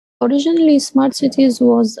Originally, smart cities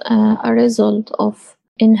was a result of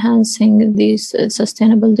enhancing this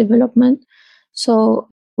sustainable development. So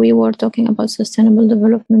we were talking about sustainable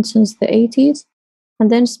development since the 80s.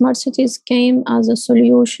 And then smart cities came as a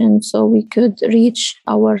solution so we could reach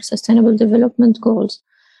our sustainable development goals.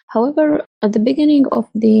 However, at the beginning of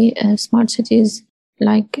the smart cities,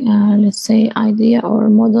 let's say idea or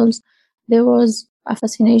models, there was a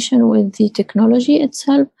fascination with the technology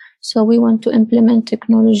itself. So we want to implement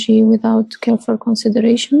technology without careful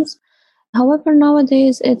considerations. However,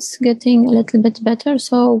 nowadays it's getting a little bit better.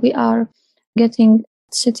 So we are getting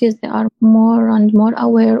cities that are more and more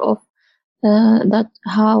aware of that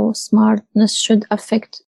how smartness should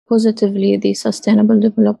affect positively the sustainable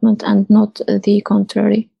development and not the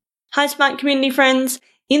contrary. Hi, Smart Community friends.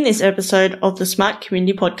 In this episode of the Smart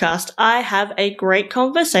Community Podcast, I have a great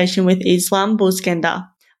conversation with Islam Bouzguenda,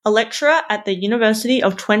 a lecturer at the University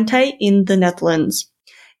of Twente in the Netherlands.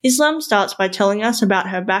 Islam starts by telling us about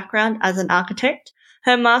her background as an architect,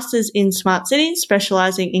 her master's in smart cities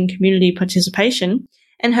specializing in community participation,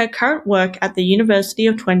 and her current work at the University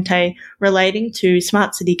of Twente relating to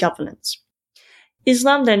smart city governance.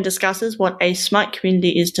 Islam then discusses what a smart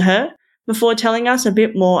community is to her before telling us a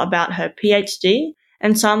bit more about her PhD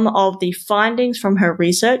and some of the findings from her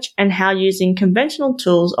research and how using conventional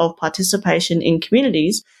tools of participation in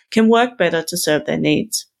communities can work better to serve their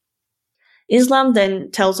needs. Islam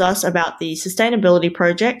then tells us about the sustainability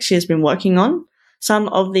project she has been working on, some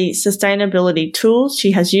of the sustainability tools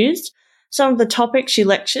she has used, some of the topics she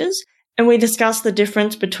lectures, and we discuss the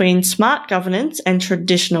difference between smart governance and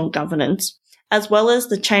traditional governance, as well as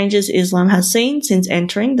the changes Islam has seen since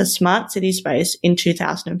entering the smart city space in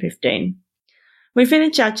 2015. We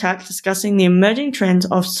finish our chat discussing the emerging trends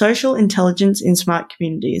of social intelligence in smart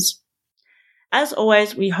communities. As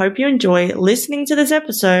always, we hope you enjoy listening to this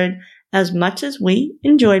episode as much as we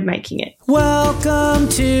enjoyed making it. Welcome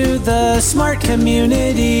to the smart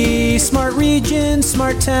community, smart regions,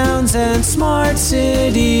 smart towns, and smart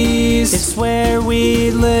cities. It's where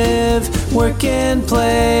we live, work, and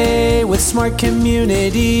play. With smart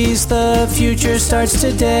communities, the future starts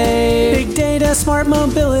today. Big data, smart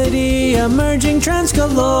mobility, emerging trends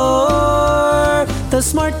galore. The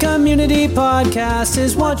Smart Community Podcast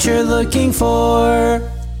is what you're looking for.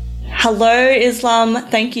 Hello, Islam.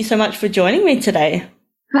 Thank you so much for joining me today.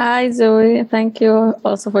 Hi, Zoe. Thank you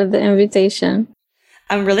also for the invitation.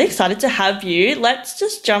 I'm really excited to have you. Let's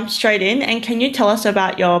just jump straight in. And can you tell us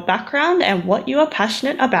about your background and what you are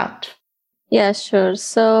passionate about? Yeah, sure.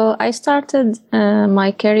 So I started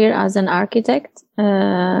my career as an architect.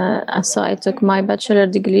 So I took my bachelor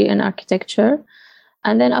degree in architecture.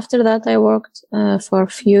 And then after that, I worked for a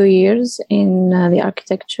few years in the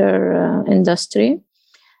architecture industry.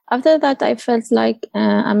 After that, I felt like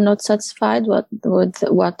I'm not satisfied with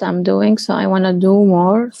what I'm doing, so I want to do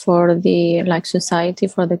more for the society,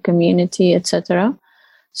 for the community, etc.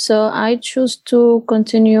 So I choose to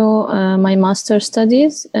continue my master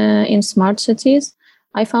studies in smart cities.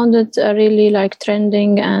 I found it a really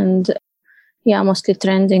trending and mostly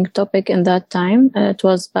trending topic in that time. It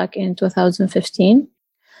was back in 2015.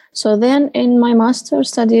 So then in my master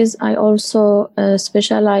studies, I also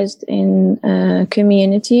specialized in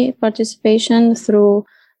community participation through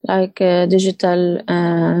digital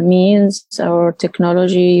means or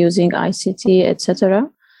technology using ICT, etc.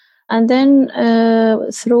 And then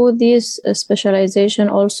through this specialization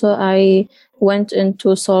also, I went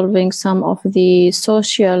into solving some of the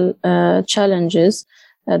social challenges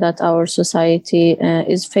that our society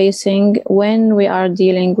is facing when we are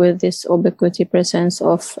dealing with this ubiquity presence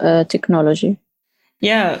of technology.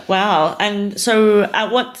 Yeah, wow. And so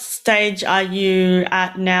at what stage are you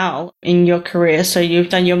at now in your career? So you've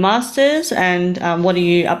done your master's and what are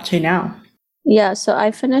you up to now? Yeah, so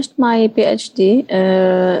I finished my PhD.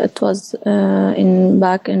 It was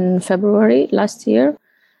back in February last year.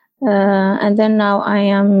 And then now I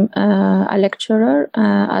am a lecturer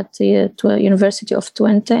at the University of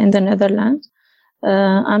Twente in the Netherlands.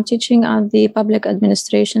 I'm teaching at the Public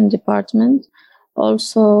Administration Department,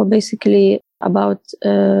 also basically about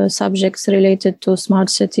subjects related to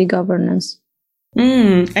smart city governance.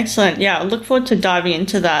 Excellent. Yeah, I look forward to diving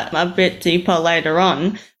into that a bit deeper later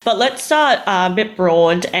on. But let's start a bit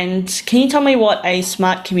broad. And can you tell me what a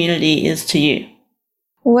smart community is to you?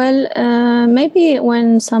 Well, maybe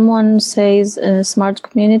when someone says smart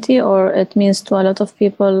community, or it means to a lot of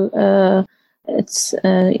people,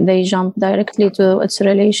 they jump directly to its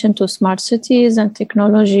relation to smart cities and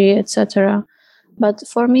technology, etc. But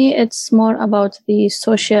for me, it's more about the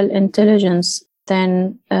social intelligence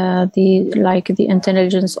than the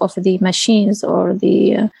intelligence of the machines or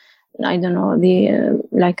the I don't know, the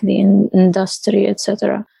industry,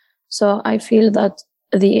 etc. So I feel that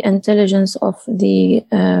the intelligence of the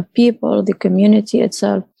people, the community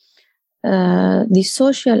itself, the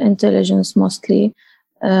social intelligence mostly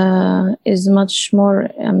is much more,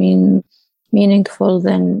 meaningful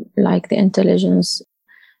than like the intelligence,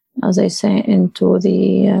 as I say, into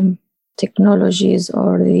the technologies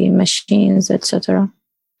or the machines, etc.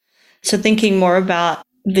 So thinking more about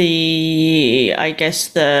the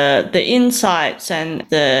insights and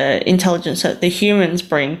the intelligence that the humans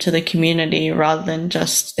bring to the community rather than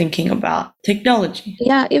just thinking about technology.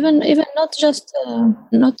 Yeah, even not just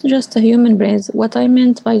the human brains. What I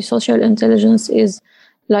meant by social intelligence is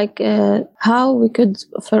like how we could,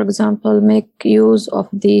 for example, make use of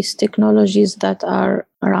these technologies that are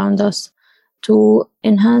around us to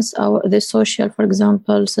enhance the social, for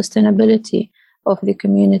example, sustainability of the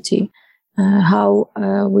community. How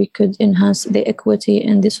we could enhance the equity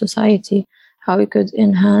in the society, how we could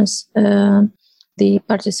enhance the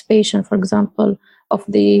participation, for example, of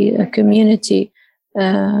the community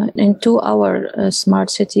into our smart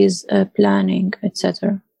cities planning,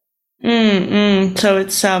 etc. So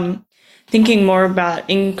it's thinking more about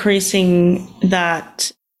increasing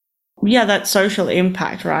that social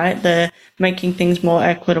impact, right? The making things more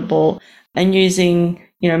equitable and using,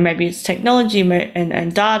 maybe it's technology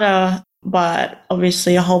and data, but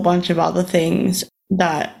obviously a whole bunch of other things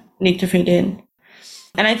that need to fit in.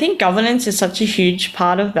 And I think governance is such a huge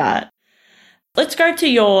part of that. Let's go to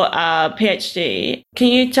your PhD. Can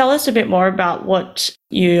you tell us a bit more about what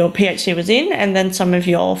your PhD was in and then some of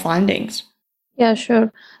your findings? Yeah,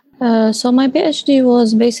 sure. So my PhD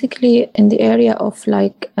was basically in the area of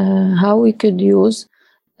how we could use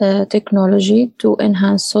technology to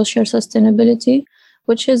enhance social sustainability,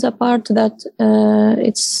 which is a part that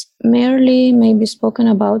it's merely maybe spoken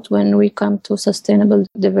about when we come to sustainable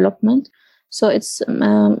development. So it's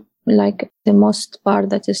like the most part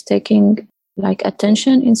that is taking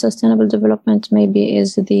attention in sustainable development maybe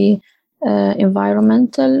is the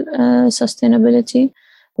environmental sustainability,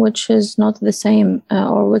 which is not the same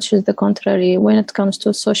or which is the contrary when it comes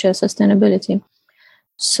to social sustainability.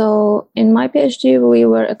 So in my PhD, we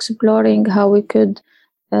were exploring how we could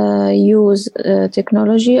use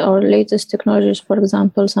technology or latest technologies, for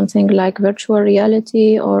example, something like virtual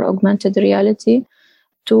reality or augmented reality,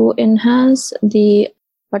 to enhance the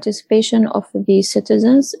participation of the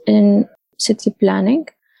citizens in city planning.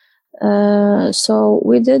 So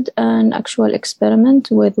we did an actual experiment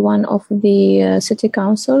with one of the city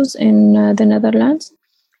councils in the Netherlands,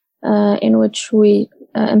 in which we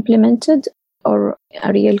implemented, or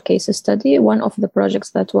a real case study, one of the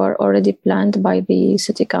projects that were already planned by the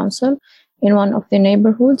city council in one of the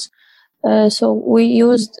neighborhoods. So we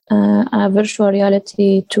used a virtual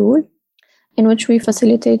reality tool in which we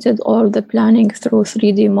facilitated all the planning through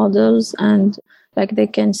 3D models, and they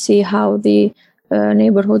can see how the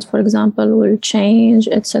neighborhood, for example, will change,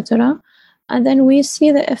 etc. And then we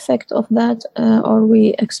see the effect of that, or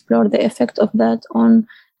we explore the effect of that on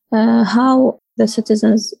how the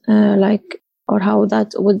citizens or how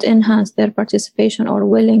that would enhance their participation or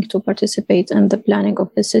willing to participate in the planning of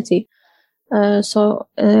the city. So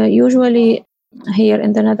usually here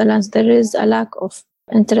in the Netherlands, there is a lack of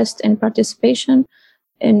interest in participation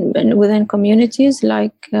within communities.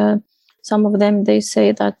 Some of them, they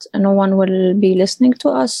say that no one will be listening to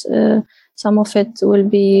us. Some of it will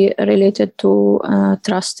be related to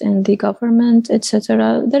trust in the government,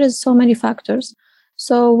 etc. There is so many factors.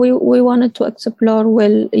 So we wanted to explore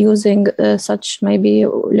using such maybe,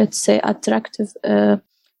 let's say, attractive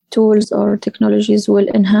tools or technologies will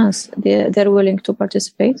enhance their willing to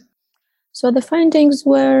participate. So the findings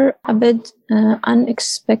were a bit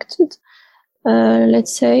unexpected,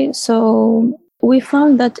 let's say. So we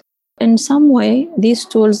found that in some way, these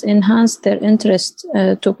tools enhance their interest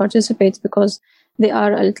to participate because they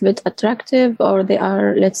are a little bit attractive, or they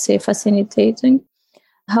are, let's say, fascinating.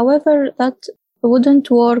 However, that wouldn't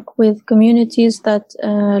work with communities that,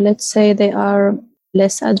 let's say, they are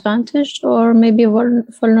less advantaged or maybe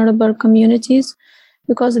vulnerable communities,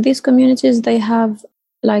 because these communities, they have,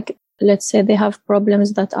 let's say, they have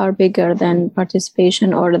problems that are bigger than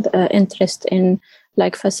participation or the interest in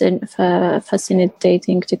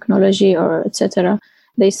facilitating technology or etc.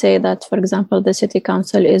 They say that, for example, the city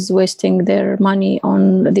council is wasting their money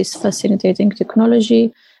on this facilitating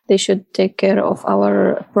technology. They should take care of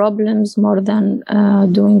our problems more than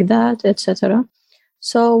doing that, etc.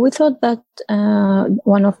 So we thought that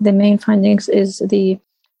one of the main findings is the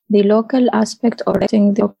local aspect, or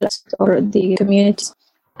the community's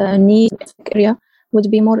need area, would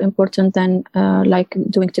be more important than like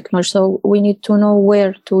doing technology. So we need to know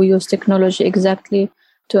where to use technology exactly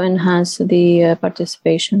to enhance the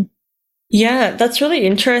participation. Yeah, that's really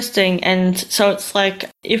interesting. And so it's like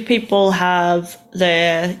if people have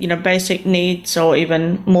their, basic needs or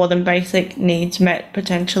even more than basic needs met,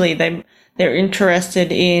 potentially they're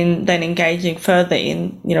interested in then engaging further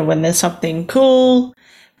in, when there's something cool.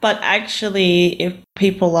 But actually, if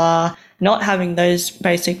people are not having those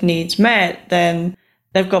basic needs met, then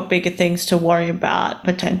they've got bigger things to worry about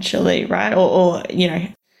potentially, right? Or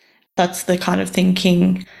that's the kind of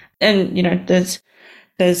thinking. And,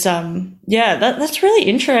 that's really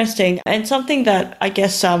interesting. And something that I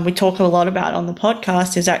guess we talk a lot about on the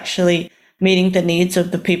podcast is actually meeting the needs of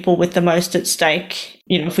the people with the most at stake,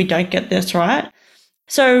 if we don't get this right.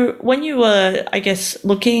 So when you were, I guess,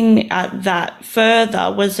 looking at that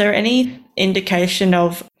further, was there any indication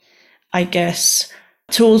of, I guess,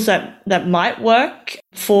 tools that might work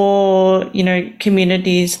for,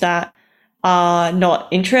 communities that are not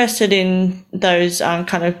interested in those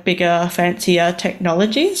kind of bigger, fancier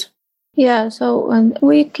technologies? Yeah, so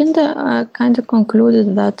we kind of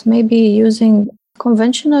concluded that maybe using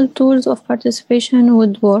conventional tools of participation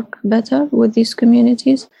would work better with these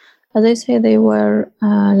communities. As I say, they were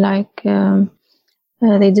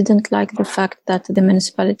they didn't like the fact that the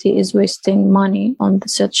municipality is wasting money on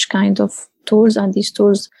such kind of tools, and these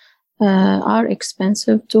tools are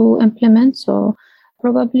expensive to implement. So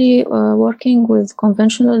probably working with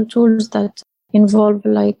conventional tools that involve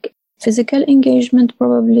like physical engagement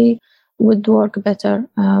probably would work better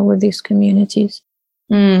with these communities.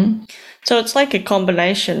 So it's like a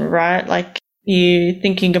combination, right? Like you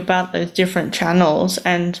thinking about those different channels,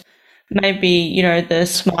 and maybe, the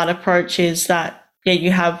smart approach is that,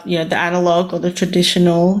 you have, the analog or the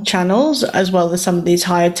traditional channels, as well as some of these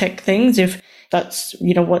higher tech things, if that's,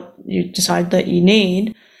 what you decide that you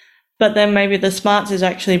need. But then maybe the smarts is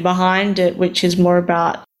actually behind it, which is more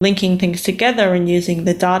about linking things together and using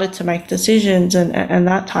the data to make decisions and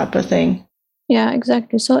that type of thing. Yeah,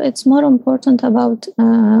 exactly. So it's more important about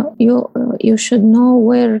you should know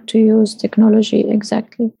where to use technology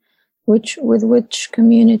exactly, with which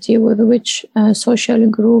community, with which social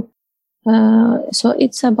group. So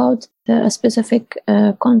it's about a specific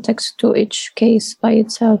context to each case by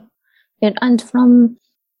itself. And from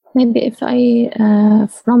maybe if I,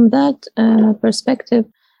 from that perspective,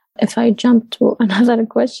 if I jump to another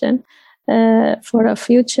question for a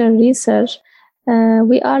future research,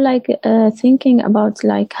 we are thinking about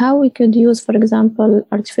how we could use, for example,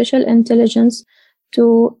 artificial intelligence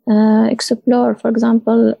to explore. For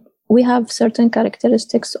example, we have certain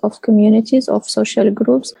characteristics of communities, of social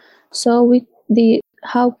groups. So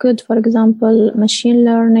how could, for example, machine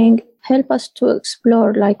learning help us to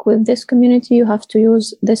explore, with this community, you have to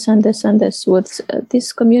use this and this and this. With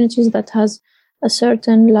these communities that has a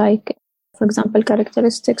certain, for example,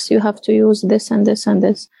 characteristics, you have to use this and this and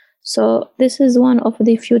this. So this is one of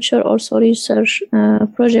the future also research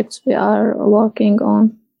projects we are working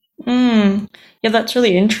on. Yeah, that's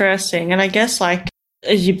really interesting. And I guess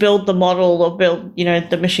as you build the model or build,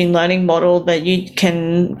 the machine learning model, that you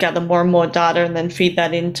can gather more and more data and then feed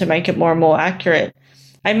that in to make it more and more accurate.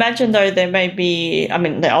 I imagine though there may be,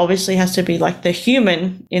 there obviously has to be the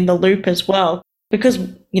human in the loop as well, because,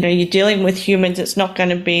 you're dealing with humans. It's not going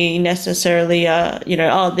to be necessarily,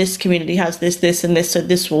 this community has this and this, so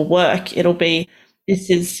this will work. It'll be, this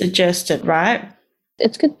is suggested, right?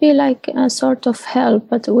 It could be a sort of help,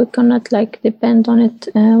 but we cannot depend on it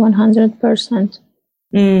 100%.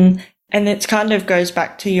 And it kind of goes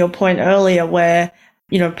back to your point earlier where,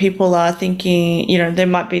 people are thinking, there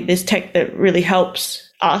might be this tech that really helps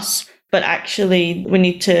us, but actually we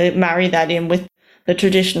need to marry that in with the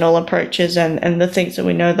traditional approaches and the things that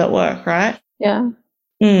we know that work, right? Yeah.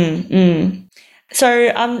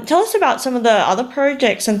 So tell us about some of the other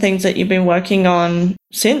projects and things that you've been working on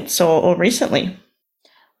since or recently.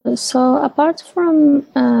 So apart from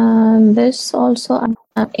this, also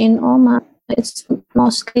in Oman, it's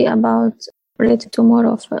mostly related to more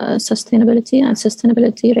of sustainability and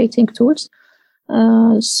sustainability rating tools.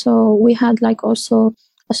 So we had also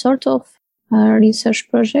a sort of research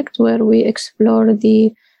project where we explore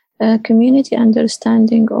the community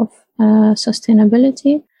understanding of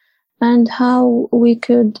sustainability and how we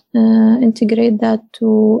could integrate that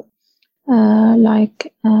to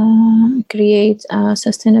create a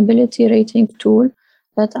sustainability rating tool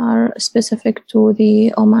that are specific to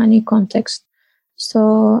the Omani context.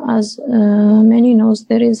 So as many knows,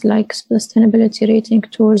 there is sustainability rating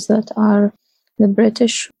tools that are the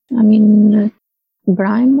British,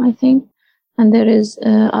 BRIME, I think, and there is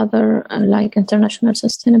other international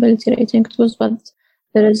sustainability rating tools, but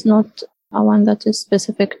There is not a one that is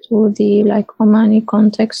specific to the like Omani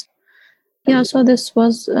context. Yeah, so this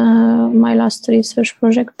was my last research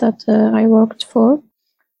project that I worked for.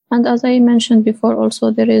 And as I mentioned before,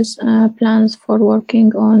 also there is plans for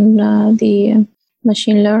working on the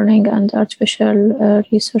machine learning and artificial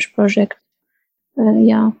research project,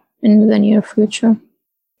 in the near future.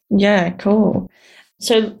 Yeah, cool.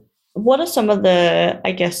 So what are some of the,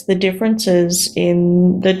 I guess, the differences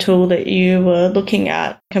in the tool that you were looking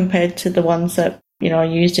at compared to the ones that, are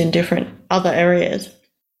used in different other areas?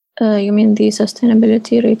 You mean the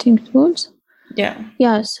sustainability rating tools? Yeah.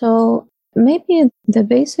 Yeah, so maybe the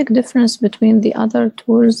basic difference between the other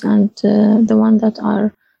tools and the one that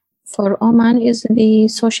are for Oman is the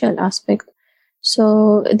social aspect.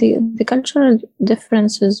 So the cultural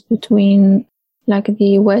differences between like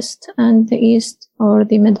the West and the East or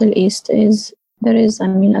the Middle East there is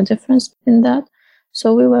a difference in that.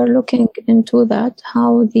 So we were looking into that,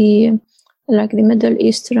 how the Middle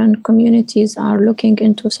Eastern communities are looking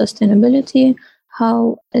into sustainability,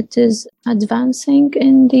 how it is advancing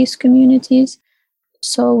in these communities,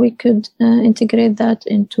 so we could integrate that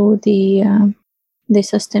into the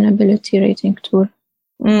sustainability rating tool.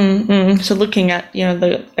 So looking at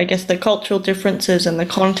the cultural differences and the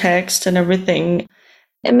context and everything.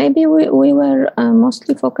 Maybe we were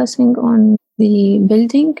mostly focusing on the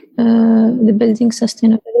building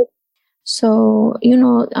sustainability. So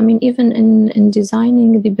even in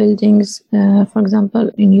designing the buildings, for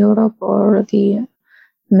example, in Europe or the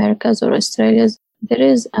Americas or Australias, there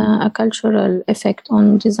is a cultural effect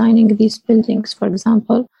on designing these buildings, for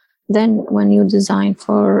example, than when you design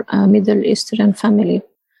for a Middle Eastern family.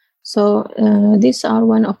 So these are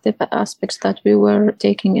one of the aspects that we were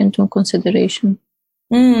taking into consideration.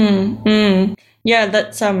 Yeah,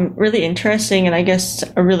 that's really interesting, and I guess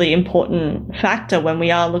a really important factor when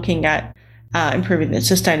we are looking at improving the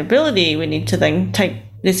sustainability. We need to then take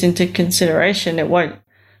this into consideration.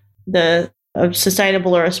 A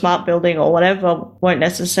sustainable or a smart building or whatever won't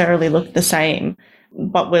necessarily look the same,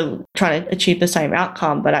 but we're trying to achieve the same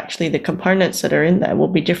outcome, but actually the components that are in there will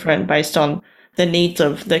be different based on the needs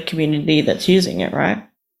of the community that's using it, right?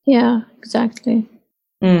 Yeah, exactly.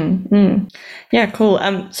 Yeah, cool.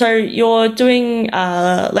 So you're doing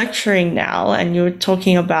lecturing now, and you're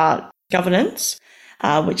talking about governance,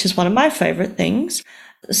 which is one of my favorite things.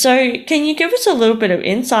 So can you give us a little bit of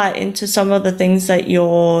insight into some of the things that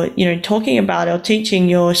you're, talking about or teaching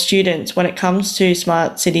your students when it comes to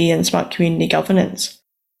smart city and smart community governance?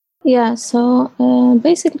 Yeah, so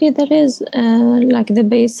basically there is the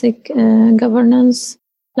basic governance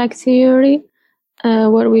theory,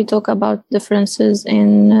 where we talk about differences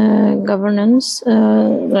in governance,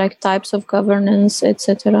 types of governance,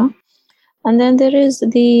 etc. And then there is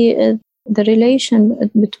the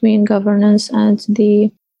relation between governance and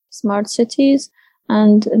the smart cities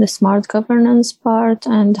and the smart governance part,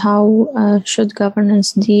 and how should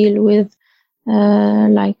governance deal with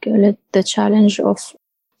the challenge of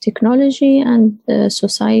technology and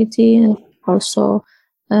society, and also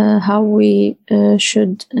how we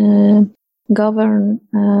should govern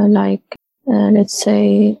let's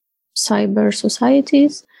say cyber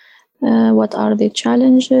societies, what are the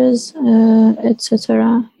challenges,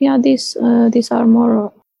 etc. Yeah, these are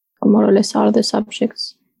more or less are the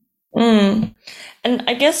subjects. And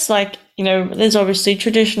I guess there's obviously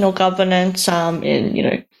traditional governance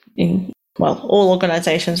in all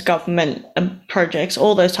organizations, government projects,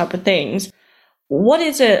 all those type of things. What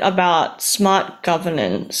is it about smart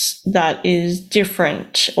governance that is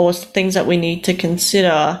different, or things that we need to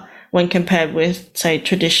consider when compared with, say,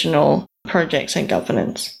 traditional projects and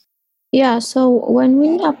governance? Yeah, so when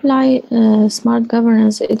we apply smart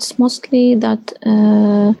governance, it's mostly that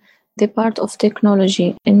the part of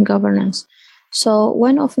technology in governance. So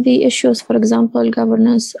one of the issues, for example,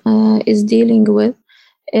 governance is dealing with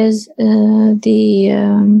is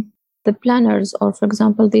the planners, or for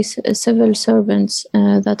example, these civil servants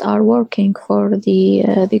that are working for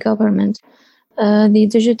the government, the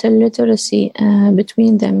digital literacy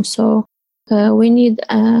between them. So we need,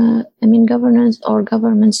 governance or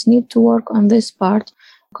governments need to work on this part,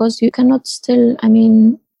 because you cannot still,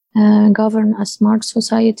 govern a smart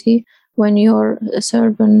society when your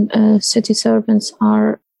city servants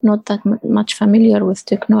are not that much familiar with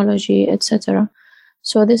technology, etc.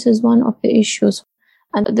 So this is one of the issues.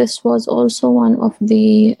 And this was also one of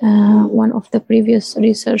the previous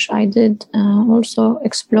research I did, also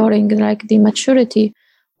exploring the maturity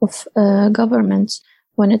of governments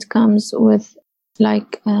when it comes with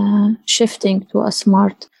shifting to a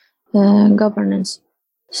smart governance.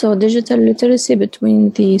 So digital literacy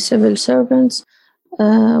between the civil servants,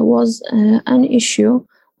 was an issue.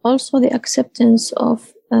 Also, the acceptance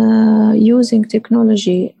of using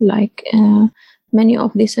technology, like many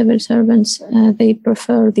of the civil servants, they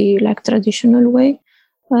prefer the like traditional way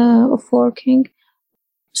of working.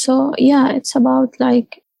 So yeah, it's about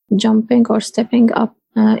like jumping or stepping up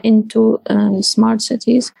into smart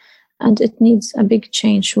cities, and it needs a big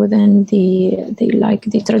change within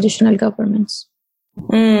the traditional governments.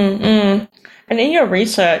 And in your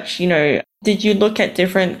research, did you look at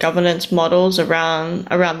different governance models around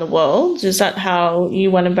the world? Is that how you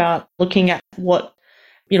went about looking at what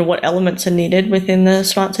elements are needed within the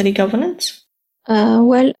smart city governance?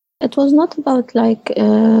 Well, it was not about like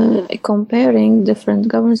comparing different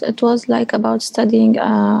governments. It was like about studying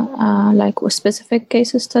like a specific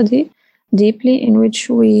case study deeply, in which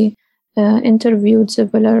we interviewed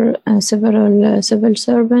several civil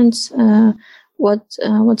servants.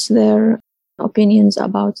 What's their opinions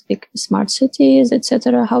about the smart cities,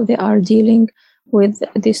 etc. How they are dealing with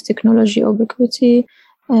this technology ubiquity,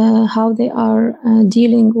 how they are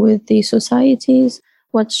dealing with the societies,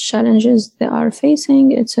 what challenges they are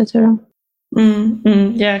facing, etc.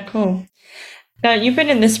 Yeah, cool. Now, you've been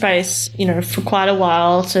in this space, for quite a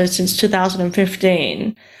while, so since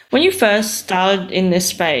 2015. When you first started in this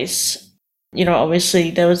space,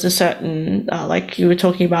 obviously there was a certain, like you were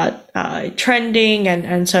talking about, trending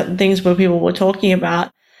and certain things where people were talking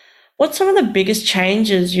about. What's some of the biggest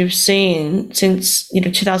changes you've seen since,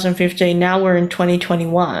 2015? Now we're in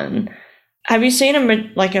 2021. Have you seen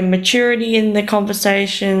a maturity in the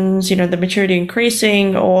conversations, the maturity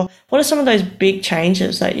increasing, or what are some of those big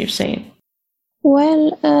changes that you've seen?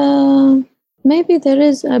 Well, maybe there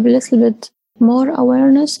is a little bit more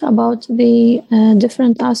awareness about the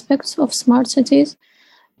different aspects of smart cities.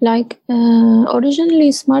 Like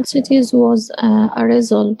originally, smart cities was a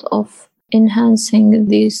result of enhancing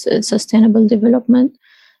this sustainable development.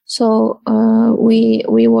 So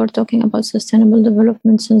we were talking about sustainable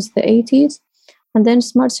development since the 80s, and then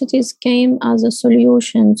smart cities came as a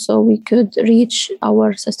solution so we could reach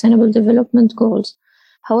our sustainable development goals.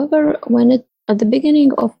 However, at the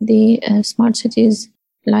beginning of the smart cities,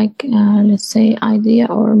 like let's say idea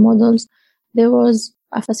or models, there was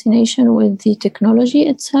a fascination with the technology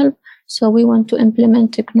itself. So we want to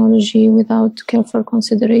implement technology without careful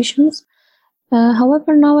considerations.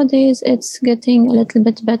 However, nowadays it's getting a little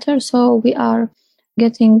bit better. So we are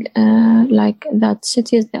getting like that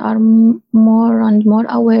cities, they are more and more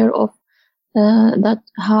aware of that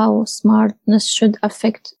how smartness should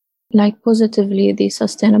affect like positively the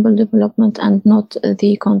sustainable development and not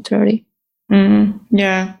the contrary.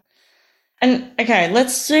 Yeah. And okay,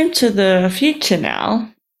 let's zoom to the future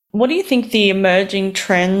now. What do you think the emerging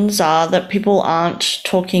trends are that people aren't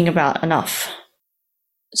talking about enough?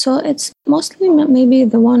 So it's mostly maybe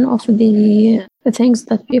the one of the things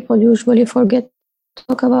that people usually forget to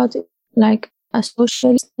talk about, like a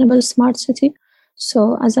socially sustainable smart city.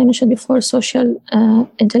 So as I mentioned before, social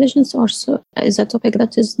intelligence also is a topic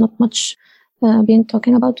that is not much being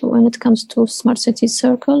talking about when it comes to smart city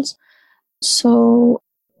circles. So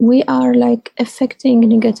we are like affecting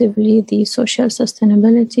negatively the social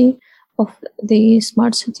sustainability of the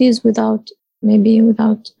smart cities without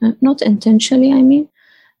not intentionally, I mean.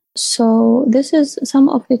 So this is some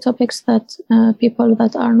of the topics that people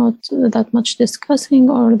that are not that much discussing,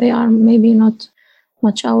 or they are maybe not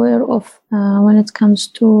much aware of when it comes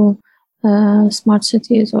to smart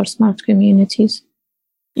cities or smart communities.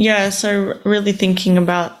 Yeah, so really thinking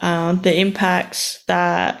about the impacts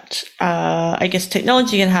that I guess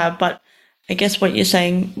technology can have, but I guess what you're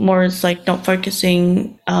saying more is like not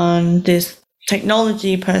focusing on this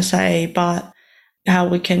technology per se, but how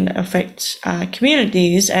we can affect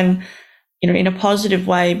communities and, in a positive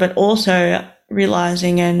way, but also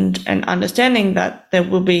realizing and understanding that there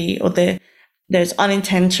will be, or there's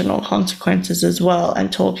unintentional consequences as well,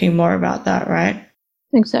 and talking more about that, right?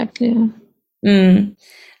 Exactly.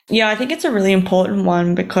 Yeah, I think it's a really important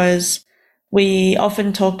one because we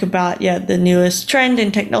often talk about, the newest trend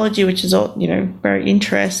in technology, which is all, very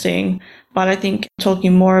interesting. But I think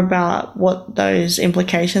talking more about what those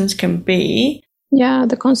implications can be. Yeah,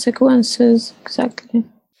 the consequences, exactly.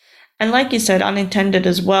 And like you said, unintended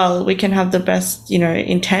as well. We can have the best,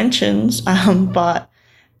 intentions, but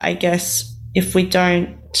I guess if we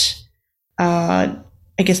don't,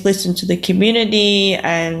 listen to the community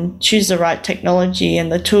and choose the right technology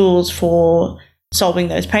and the tools for solving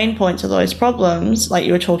those pain points or those problems, like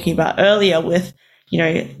you were talking about earlier with,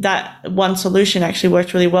 that one solution actually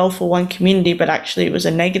worked really well for one community, but actually it was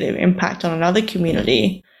a negative impact on another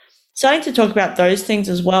community. Starting to talk about those things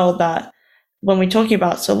as well, that when we're talking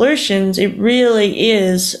about solutions, it really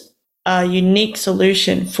is a unique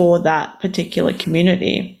solution for that particular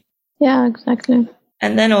community. Yeah, exactly.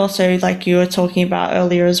 And then also, like you were talking about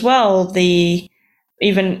earlier as well,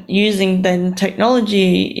 even using then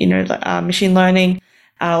technology, machine learning,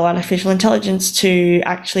 artificial intelligence to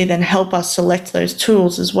actually then help us select those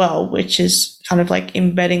tools as well, which is kind of like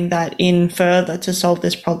embedding that in further to solve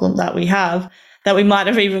this problem that we have, that we might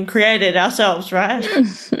have even created ourselves, right?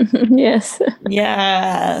 Yes.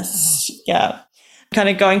 Yes. Yeah. Kind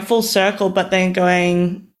of going full circle, but then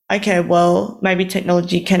going, okay, well, maybe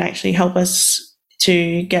technology can actually help us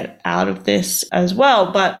to get out of this as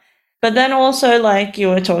well. But then also, like you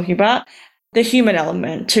were talking about, the human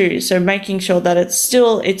element too. So making sure that it's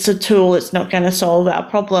a tool. It's not going to solve our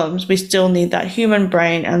problems. We still need that human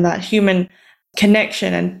brain and that human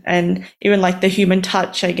connection and even like the human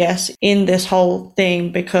touch, I guess, in this whole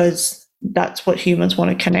thing, because that's what humans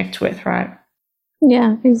want to connect with, right?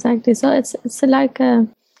 Yeah, exactly. So it's like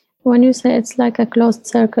when you say it's like a closed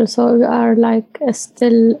circle, so we are like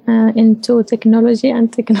still into technology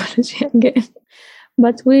and technology again.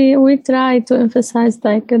 But we try to emphasize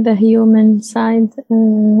like the human side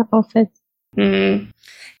of it. Mm.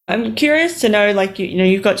 I'm curious to know, like,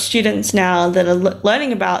 you've got students now that are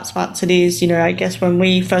learning about smart cities. I guess when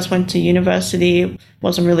we first went to university, it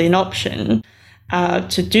wasn't really an option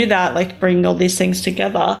to do that, like bring all these things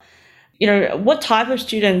together. What type of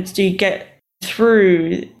students do you get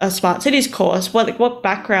through a smart cities course? What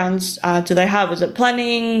backgrounds do they have? Is it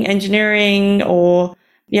planning, engineering, or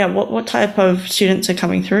what type of students are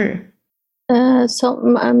coming through? So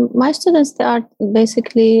my students, they are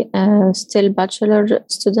basically still bachelor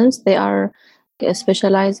students. They are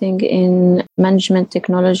specializing in management,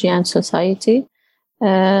 technology, and society.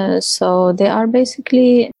 So they are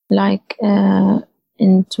basically like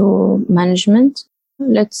into management,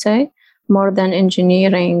 let's say, more than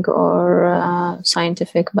engineering or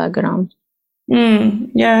scientific background.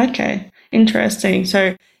 Yeah, okay. Interesting.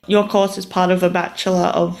 So your course is part of a bachelor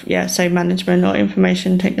of, say management or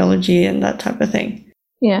information technology and that type of thing.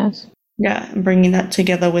 Yes. Yeah, and bringing that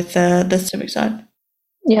together with the civic side.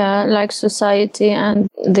 Yeah, like society and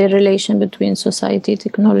the relation between society,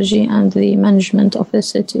 technology, and the management of the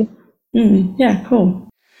city. Yeah, cool.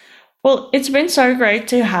 Well, it's been so great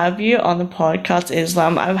to have you on the podcast,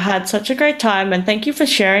 Islam. I've had such a great time, and thank you for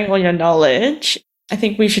sharing all your knowledge. I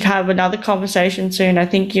think we should have another conversation soon. I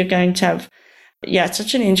think you're going to have,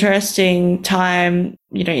 such an interesting time,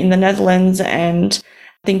 in the Netherlands and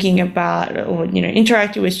thinking about or,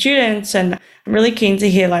 interacting with students. And I'm really keen to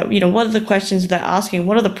hear, like, what are the questions they're asking?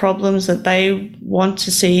 What are the problems that they want to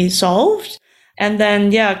see solved? And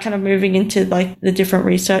then, kind of moving into like the different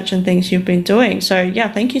research and things you've been doing. So,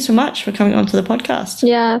 thank you so much for coming onto the podcast.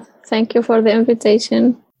 Yeah, thank you for the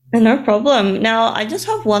invitation. No problem. Now, I just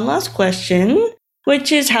have one last question,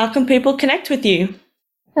 which is, how can people connect with you?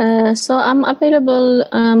 So I'm available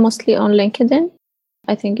mostly on LinkedIn.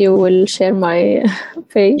 I think you will share my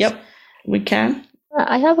page. Yep, we can.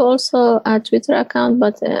 I have also a Twitter account,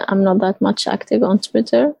 but I'm not that much active on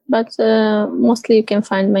Twitter. But mostly you can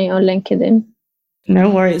find me on LinkedIn. No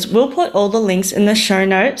worries. We'll put all the links in the show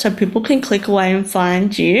notes so people can click away and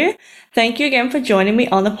find you. Thank you again for joining me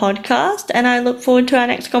on the podcast, and I look forward to our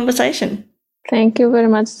next conversation. Thank you very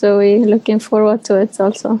much, Zoe. Looking forward to it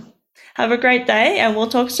also. Have a great day, and we'll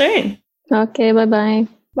talk soon. Okay, bye-bye.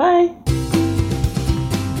 Bye.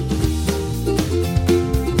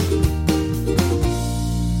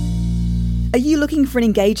 Are you looking for an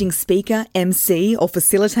engaging speaker, MC, or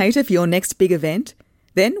facilitator for your next big event?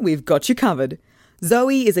 Then we've got you covered.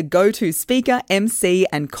 Zoe is a go-to speaker, MC,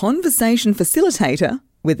 and conversation facilitator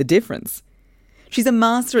with a difference. She's a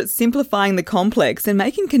master at simplifying the complex and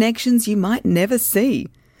making connections you might never see.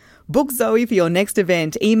 Book Zoe for your next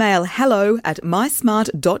event. Email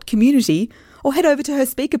hello@mysmart.community or head over to her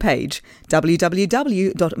speaker page,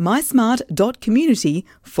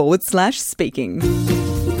 www.mysmart.community/speaking.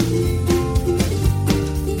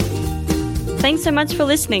 Thanks so much for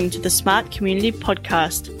listening to the Smart Community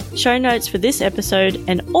Podcast. Show notes for this episode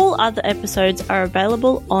and all other episodes are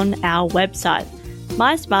available on our website,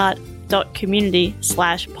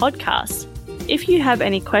 mysmart.community/podcast. If you have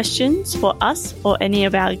any questions for us or any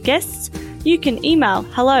of our guests, you can email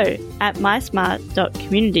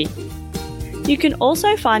hello@mysmart.community. You can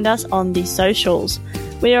also find us on the socials.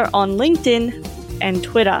 We are on LinkedIn and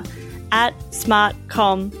Twitter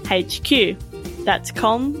 @SmartComHQ. That's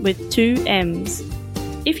com with 2 M's.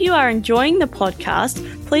 If you are enjoying the podcast,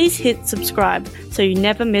 please hit subscribe so you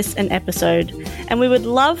never miss an episode. And we would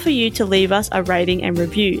love for you to leave us a rating and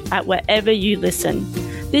review at wherever you listen.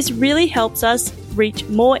 This really helps us reach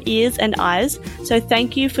more ears and eyes, so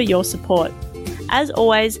thank you for your support. as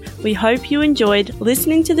always, we hope you enjoyed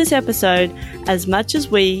listening to this episode as much as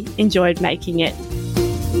we enjoyed making it.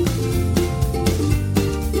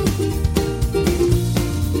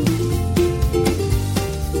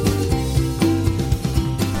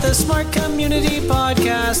 The Smart Community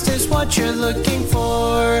Podcast is what you're looking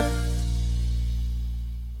for.